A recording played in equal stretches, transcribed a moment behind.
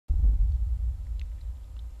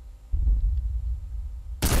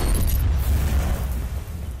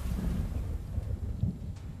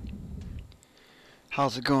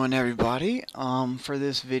How's it going, everybody? For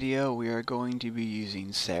this video we are going to be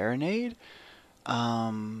using Serenade.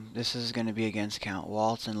 This is going to be against Count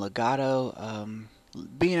Waltz and Legato.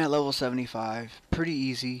 Being at level 75, pretty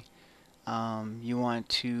easy. You want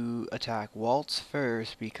to attack Waltz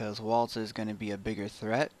first because Waltz is going to be a bigger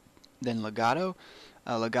threat than Legato.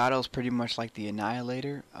 Legato is pretty much like the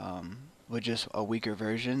Annihilator, with just a weaker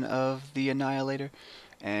version of the Annihilator,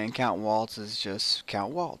 and Count Waltz is just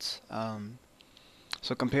Count Waltz.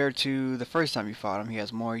 So compared to the first time you fought him, he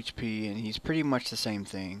has more HP, and he's pretty much the same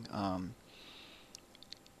thing.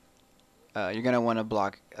 You're going to want to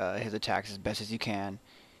block his attacks as best as you can.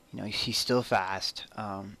 You know, he's still fast,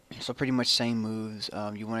 so pretty much same moves.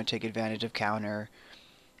 You want to take advantage of counter,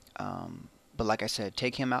 but like I said,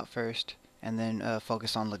 take him out first, and then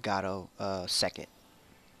focus on Legato second.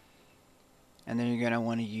 And then you're going to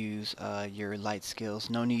want to use your light skills.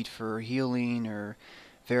 No need for healing or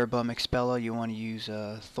Veribum Expella. You want to use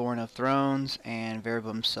Thorn of Thrones and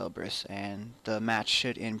Veribum Celebris, and the match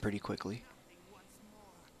should end pretty quickly.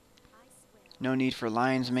 No need for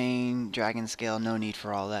Lion's Mane, Dragon Scale, no need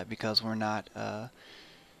for all that because we're not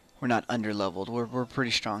underleveled. We're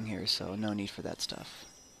pretty strong here, so no need for that stuff.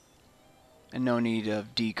 And no need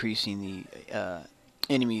of decreasing the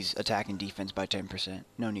enemy's attack and defense by 10%.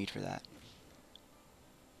 No need for that.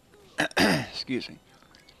 Excuse me.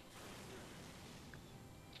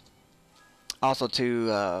 Also,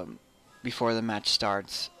 too, before the match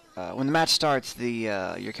starts, when the match starts,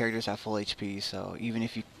 your characters have full HP. So even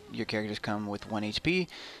if your characters come with 1 HP,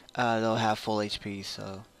 they'll have full HP.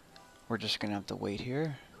 So we're just gonna have to wait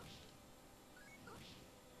here.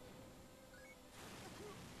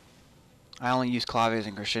 I only use Claves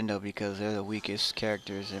and Crescendo because they're the weakest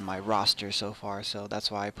characters in my roster so far. So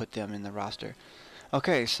that's why I put them in the roster.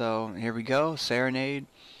 Okay, so here we go. Serenade,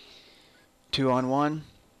 2-on-1.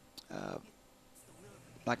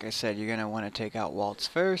 Like I said, you're gonna want to take out Waltz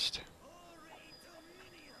first,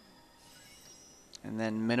 and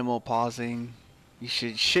then minimal pausing. You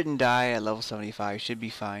shouldn't die at level 75. You should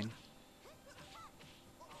be fine.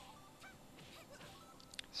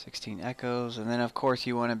 16 echoes, and then of course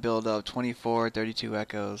you want to build up 24, 32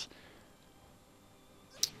 echoes.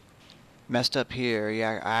 Messed up here.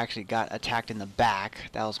 Yeah, I actually got attacked in the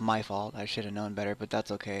back. That was my fault. I should have known better, but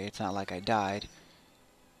that's okay. It's not like I died.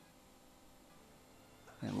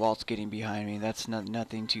 And Waltz getting behind me. That's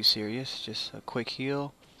nothing too serious. Just a quick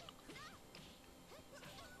heal.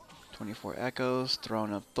 24 echoes.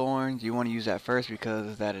 Throne of Thorns. You want to use that first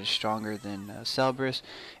because that is stronger than Celebris.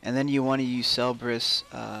 And then you want to use Celebris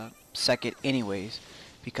second anyways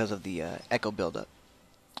because of the echo buildup.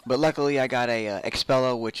 But luckily I got a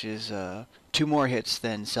Expella, which is 2 more hits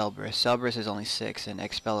than Celebris. Celebris is only 6 and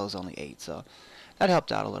Expella is only 8. So that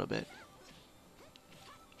helped out a little bit.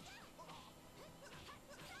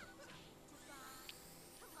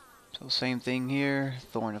 So same thing here,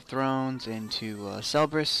 Thorn of Thrones into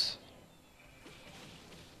Celebris.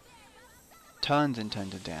 Tons and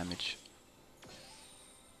tons of damage.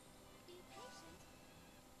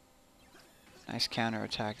 Nice counter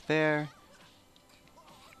attack there.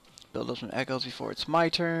 Build up some echoes before it's my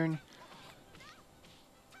turn.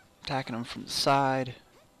 Attacking them from the side.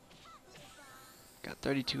 Got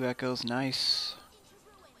 32 echoes, nice.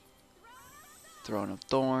 Throne of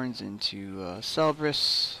Thorns into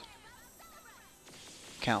Celebris.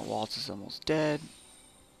 Count Waltz is almost dead.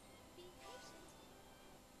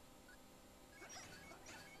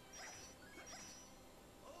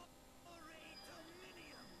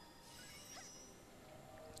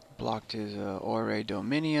 Blocked his Ore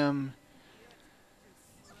Dominium.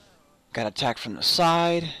 Got attacked from the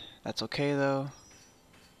side. That's okay though.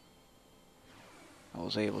 I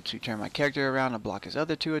was able to turn my character around and block his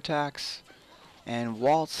other 2 attacks. And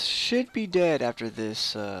Waltz should be dead after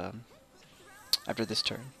this turn.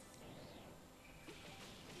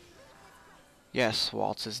 Yes,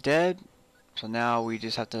 Waltz is dead. So now we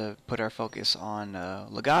just have to put our focus on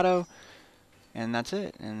Legato, and that's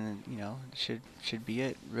it. And you know, should be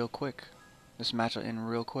it real quick. This match will end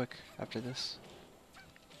real quick after this.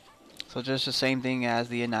 So just the same thing as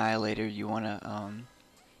the Annihilator. You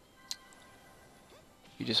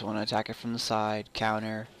just want to attack it from the side,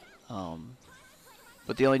 counter.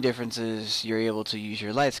 But the only difference is you're able to use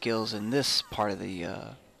your light skills in this part of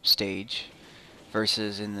the stage,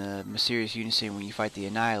 versus in the Mysterious Unison when you fight the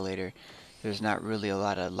Annihilator. There's not really a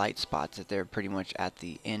lot of light spots, that they're pretty much at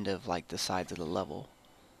the end of like the sides of the level.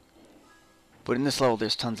 But in this level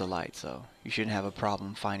there's tons of light, so you shouldn't have a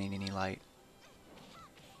problem finding any light.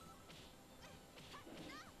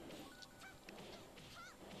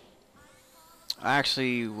 I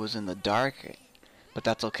actually was in the dark, but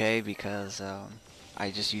that's okay because I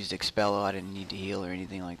just used Expello. I didn't need to heal or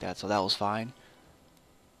anything like that, so that was fine.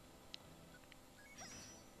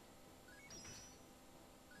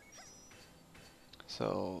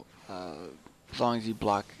 So as long as you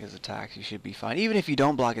block his attacks, you should be fine. Even if you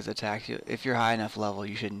don't block his attacks, if you're high enough level,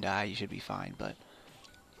 you shouldn't die. You should be fine. But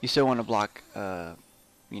you still want to block,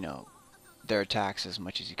 you know, their attacks as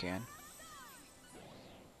much as you can.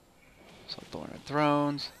 So Thorn of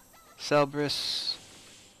Thrones, Cerberus,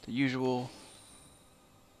 the usual,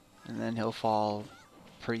 and then he'll fall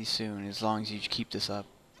pretty soon as long as you keep this up.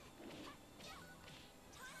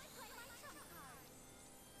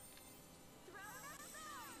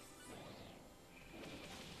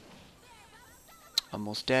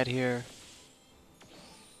 Almost dead here.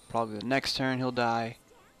 Probably the next turn he'll die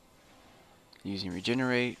using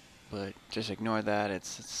Regenerate, but just ignore that.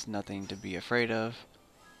 It's nothing to be afraid of.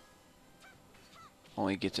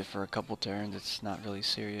 Only gets it for a couple turns. It's not really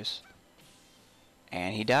serious.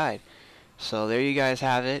 And he died. So there you guys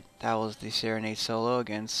have it. That was the Serenade solo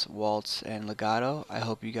against Waltz and Legato. I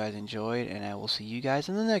hope you guys enjoyed, and I will see you guys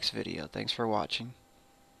in the next video. Thanks for watching.